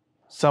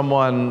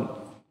someone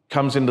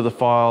comes into the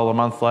file a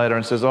month later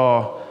and says,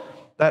 oh,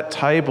 that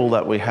table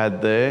that we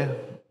had there,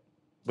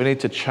 we need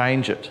to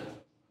change it.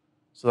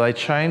 So they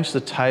change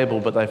the table,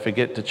 but they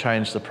forget to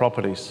change the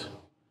properties.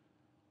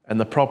 And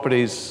the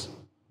properties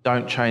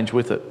don't change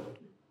with it.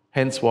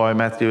 Hence why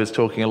Matthew is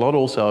talking a lot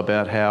also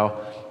about how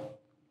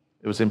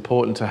it was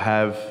important to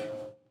have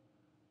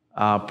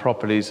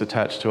properties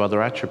attached to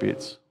other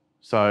attributes.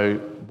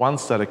 So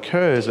once that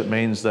occurs, it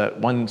means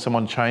that when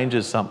someone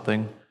changes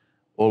something,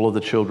 all of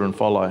the children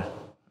follow.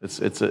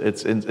 It's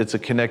a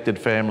connected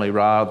family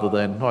rather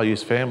than, oh, I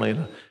use family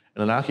in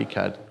an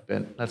Archicad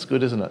event. That's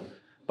good, isn't it?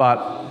 But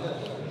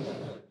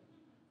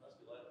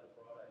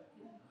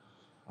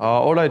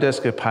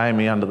Autodesk are paying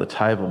me under the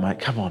table, mate.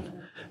 Come on.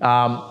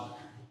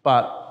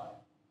 But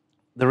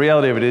the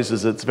reality of it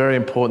is it's very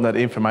important that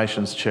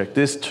information's checked.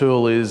 This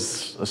tool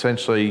is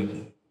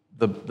essentially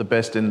the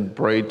best in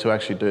breed to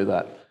actually do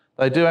that.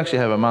 They do actually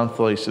have a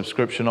monthly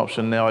subscription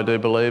option now, I do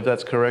believe.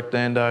 That's correct,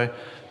 Nando.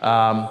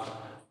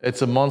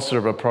 It's a monster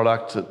of a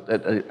product.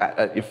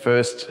 At your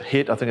first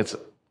hit, I think it's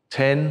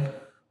 10,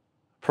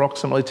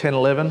 approximately 10,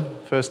 11,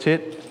 first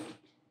hit.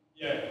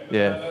 Yeah.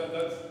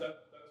 That's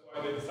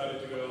why they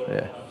decided to go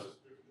on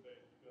subscription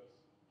base,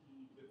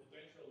 because the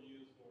potential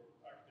use for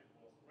active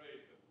was great,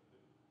 but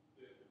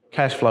the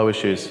Cash flow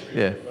issues,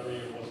 yeah.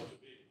 barrier was too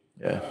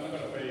big. Yeah. I'm not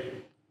going to pay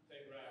 10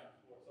 grand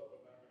for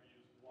something I'm going to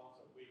use once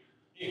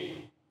a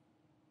week.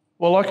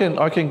 Well,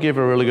 I can give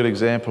a really good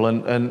example,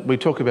 and we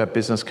talk about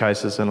business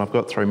cases, and I've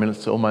got 3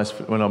 minutes to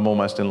when I'm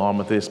almost in line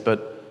with this,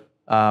 but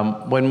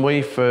when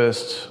we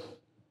first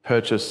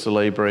purchased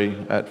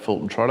Celebri at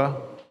Fulton Trotter,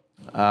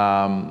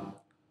 I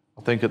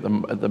think at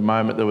the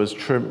moment there was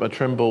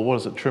Trimble, what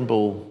is it,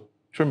 Trimble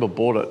Trimble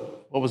bought it.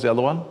 What was the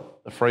other one?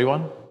 The free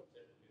one?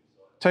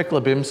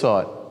 Tekla BIM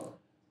site.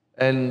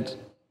 And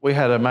we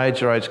had a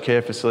major aged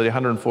care facility,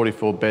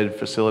 144 bed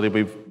facility.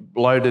 We've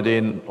loaded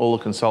in all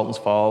the consultants'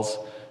 files,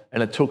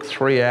 and it took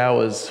 3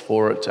 hours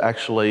for it to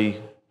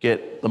actually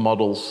get the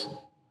models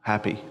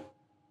happy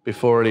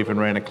before it even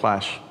ran a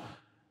clash.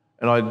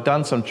 And I'd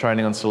done some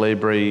training on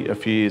Celebri a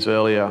few years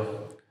earlier,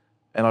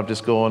 and I've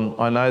just gone,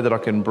 I know that I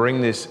can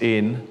bring this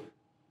in,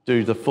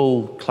 do the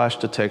full clash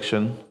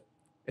detection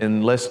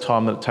in less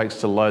time than it takes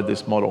to load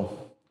this model.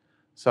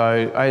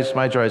 So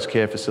major aged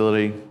care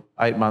facility,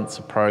 8 months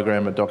of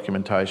program of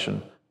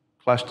documentation,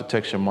 clash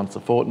detection once a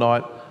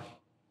fortnight,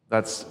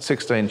 that's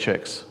 16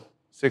 checks.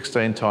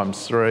 16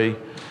 times 3,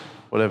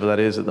 whatever that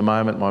is at the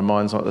moment, my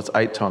mind's not, that's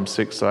 8 times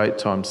 6, so 8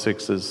 times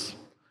 6 is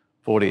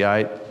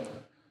 48.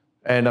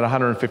 And at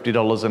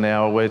 $150 an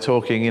hour, we're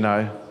talking, you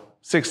know,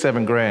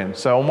 6-7 grand.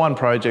 So on one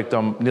project,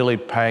 I'm nearly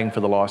paying for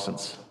the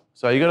license.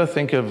 So you've got to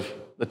think of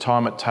the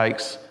time it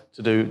takes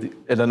to do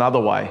it another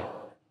way,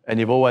 and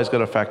you've always got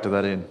to factor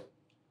that in.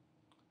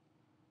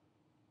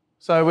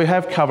 So we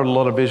have covered a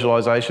lot of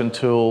visualization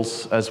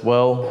tools as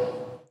well.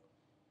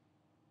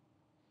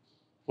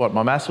 What,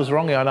 my maths was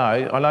wrong? Yeah,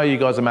 I know you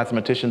guys are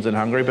mathematicians in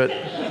Hungary, but... Sorry.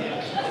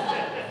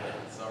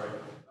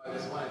 I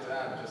just wanted to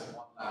add just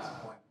one last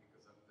point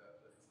because of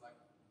it's like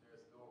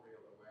there's no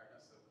real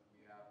awareness of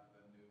we have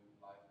the new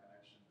live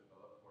connection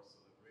developed for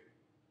Celebri.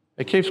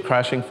 It keeps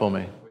crashing for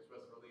me. Which was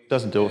released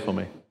Doesn't do it for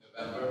me.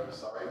 November,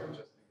 sorry,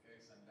 just in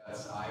case, and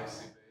that's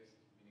IFC based,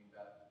 meaning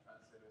that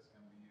translators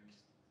can be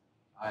used,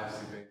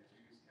 IFC based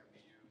views can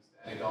be used,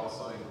 and it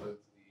also includes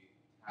the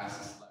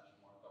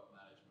task/markup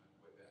management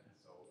within.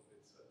 So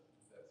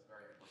that's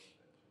very important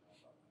that you know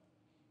about that.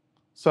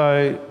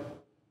 So,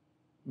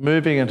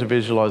 moving into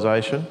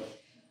visualization.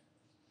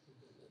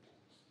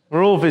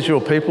 We're all visual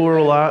people, we're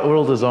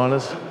all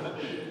designers.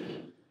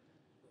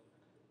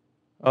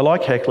 I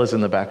like hecklers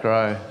in the back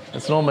row.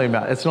 It's normally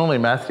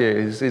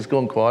Matthew, he's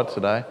gone quiet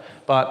today.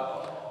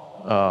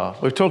 But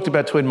we've talked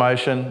about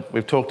Twinmotion,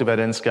 we've talked about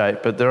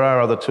Enscape, but there are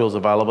other tools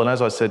available. And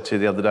as I said to you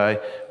the other day,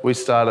 we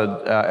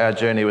started our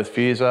journey with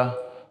Fuser.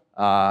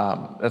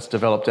 That's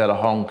developed out of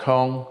Hong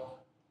Kong.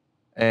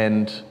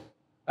 And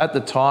at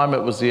the time,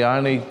 it was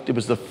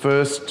the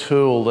first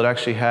tool that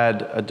actually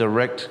had a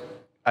direct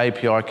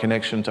API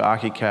connection to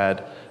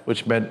Archicad,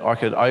 which meant I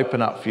could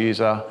open up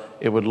Fuser,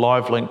 it would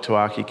live link to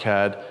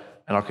Archicad,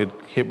 and I could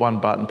hit one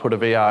button, put a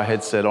VR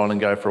headset on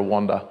and go for a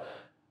wander.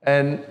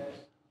 And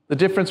the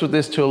difference with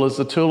this tool is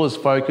the tool is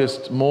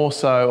focused more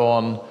so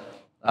on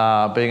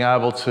being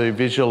able to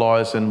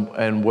visualize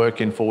and work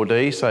in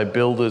 4D, so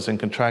builders and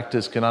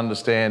contractors can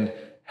understand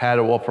how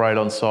to operate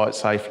on site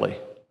safely.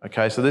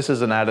 Okay, so this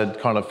is an added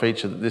kind of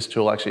feature that this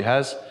tool actually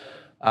has.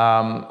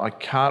 I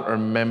can't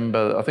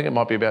remember, I think it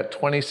might be about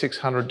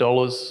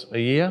 $2,600 a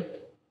year.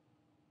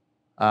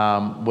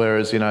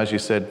 Whereas, you know, as you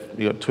said,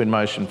 you got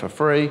Twinmotion for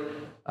free.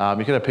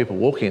 You could have people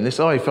walking in this.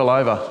 Oh, he fell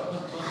over.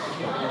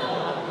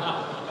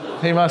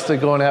 He must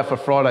have gone out for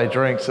Friday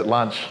drinks at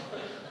lunch.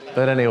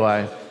 But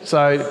anyway,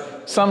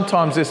 so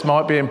sometimes this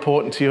might be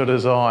important to your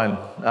design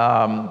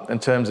in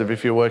terms of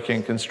if you're working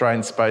in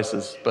constrained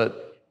spaces.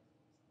 But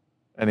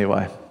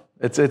anyway,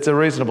 it's a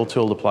reasonable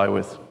tool to play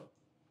with.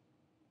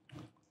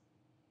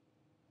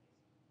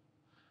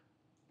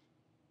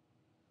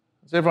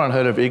 Has everyone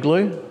heard of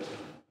Igloo?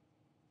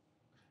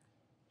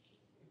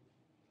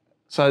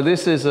 So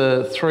this is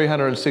a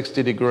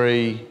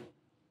 360-degree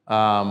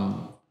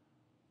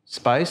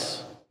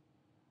space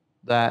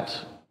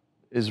that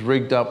is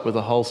rigged up with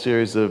a whole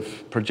series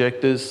of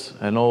projectors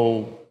and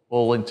all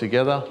linked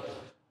together.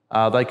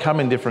 They come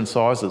in different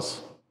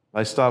sizes.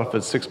 They start off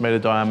at 6 metre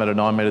diameter,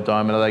 9 metre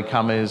diameter. They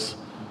come as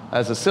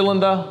a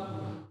cylinder,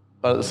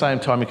 but at the same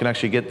time you can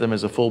actually get them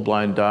as a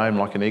full-blown dome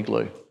like an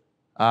Igloo.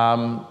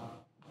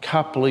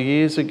 Couple of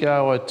years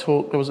ago I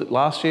talked, was it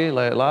last year?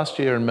 Last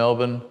year in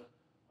Melbourne,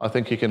 I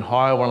think you can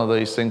hire one of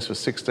these things for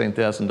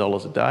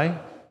 $16,000 a day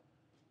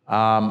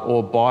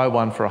or buy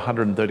one for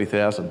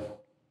 $130,000.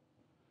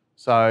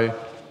 So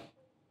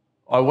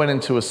I went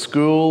into a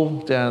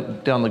school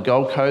down the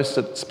Gold Coast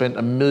that spent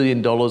 $1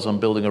 million on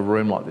building a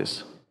room like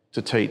this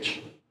to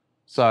teach.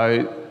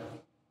 So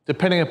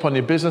depending upon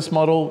your business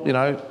model, you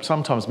know,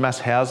 sometimes mass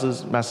house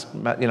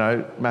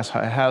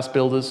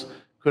builders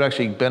could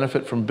actually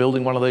benefit from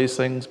building one of these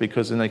things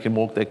because then they can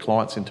walk their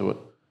clients into it.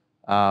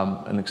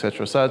 And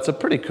etc. So it's a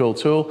pretty cool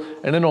tool.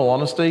 And in all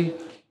honesty,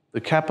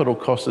 the capital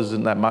cost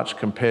isn't that much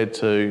compared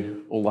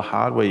to all the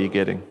hardware you're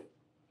getting.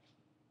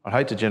 I'd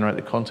hate to generate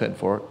the content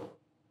for it. Like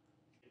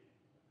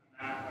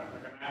an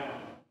add-on that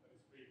is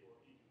free for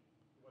each.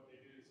 What they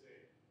do is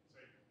they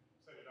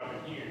set it up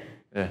in here.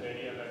 Yeah. The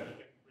idea that you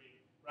can bring,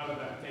 rather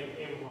than take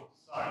everyone to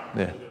site,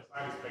 Yeah. do the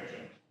site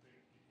inspection.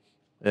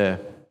 Yeah.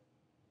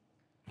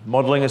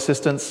 Modelling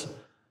assistance.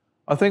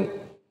 I think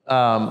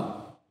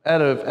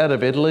out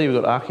of Italy,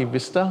 we've got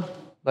Archivista.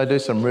 They do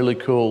some really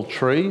cool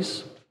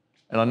trees.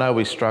 And I know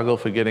we struggle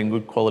for getting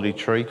good quality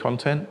tree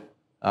content.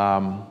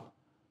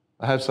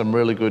 They have some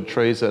really good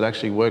trees that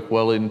actually work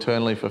well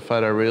internally for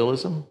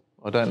photorealism.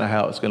 I don't know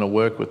how it's going to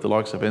work with the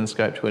likes of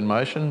Enscape to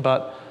InMotion,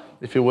 but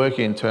if you're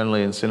working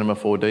internally in Cinema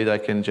 4D, they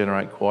can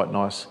generate quite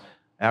nice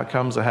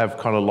outcomes. They have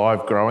kind of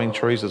live growing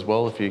trees as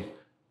well if you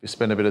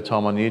spend a bit of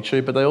time on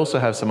YouTube, but they also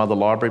have some other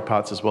library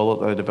parts as well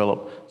that they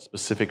develop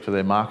specific for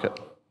their market.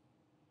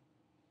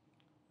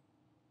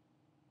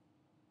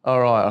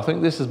 All right, I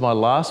think this is my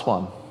last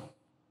one.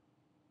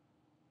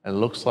 And it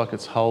looks like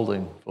it's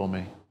holding for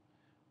me.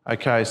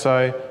 Okay,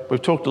 so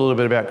we've talked a little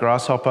bit about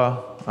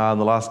Grasshopper in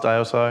the last day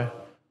or so.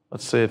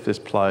 Let's see if this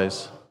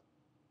plays.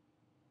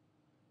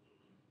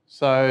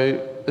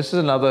 So this is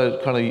another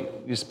kind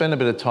of, you spend a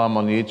bit of time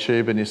on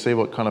YouTube and you see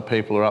what kind of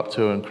people are up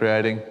to and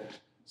creating.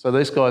 So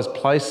these guys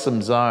place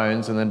some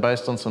zones, and then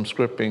based on some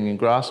scripting in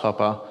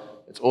Grasshopper,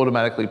 it's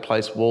automatically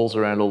placed walls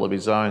around all of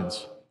his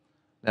zones.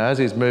 Now, as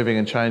he's moving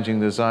and changing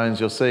the zones,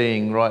 you're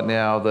seeing right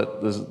now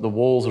that the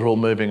walls are all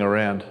moving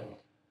around.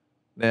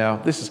 Now,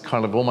 this is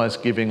kind of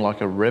almost giving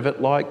like a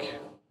Revit-like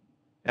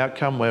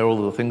outcome where all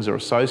of the things are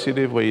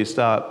associative, where you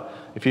start,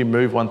 if you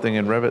move one thing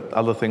in Revit,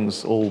 other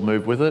things all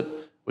move with it,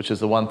 which is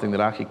the one thing that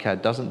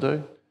Archicad doesn't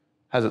do.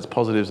 Has its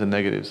positives and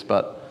negatives,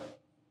 but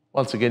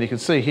once again, you can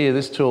see here,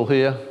 this tool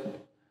here,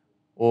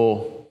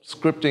 or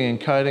scripting and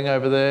coding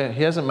over there,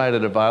 he hasn't made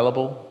it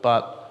available,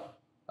 but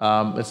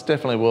it's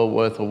definitely well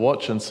worth a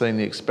watch and seeing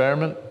the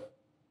experiment.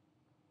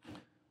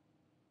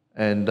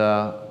 And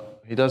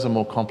he does a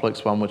more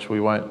complex one, which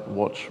we won't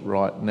watch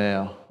right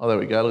now. Oh, there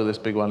we go, look at this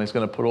big one. He's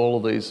going to put all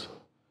these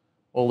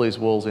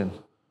walls in.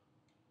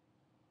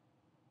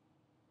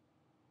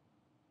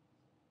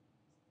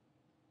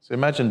 So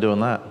imagine doing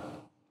that.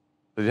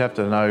 But you have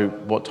to know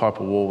what type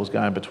of wall was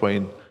going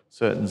between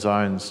certain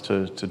zones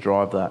to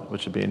drive that,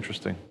 which would be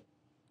interesting.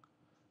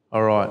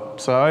 All right,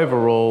 so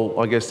overall,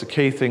 I guess the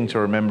key thing to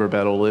remember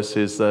about all this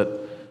is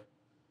that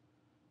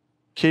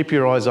keep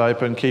your eyes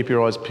open, keep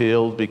your eyes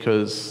peeled,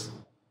 because,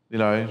 you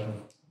know,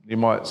 you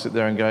might sit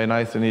there and go,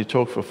 Nathan, you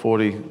talk for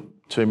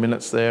 42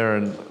 minutes there,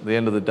 and at the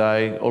end of the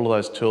day, all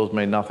of those tools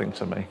mean nothing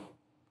to me.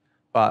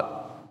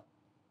 But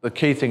the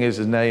key thing is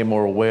now you're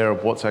more aware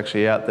of what's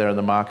actually out there in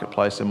the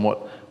marketplace and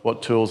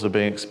what tools are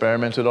being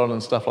experimented on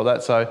and stuff like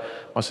that. So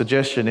my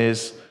suggestion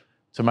is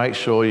to make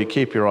sure you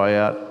keep your eye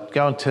out,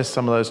 go and test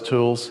some of those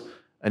tools,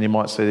 and you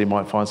might see you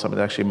might find something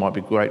that actually might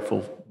be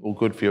grateful or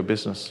good for your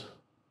business.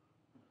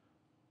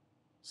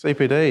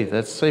 CPD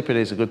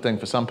is a good thing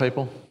for some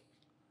people.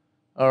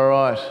 All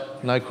right,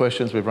 no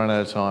questions, we've run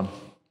out of time.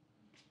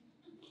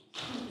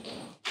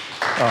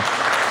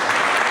 Oh.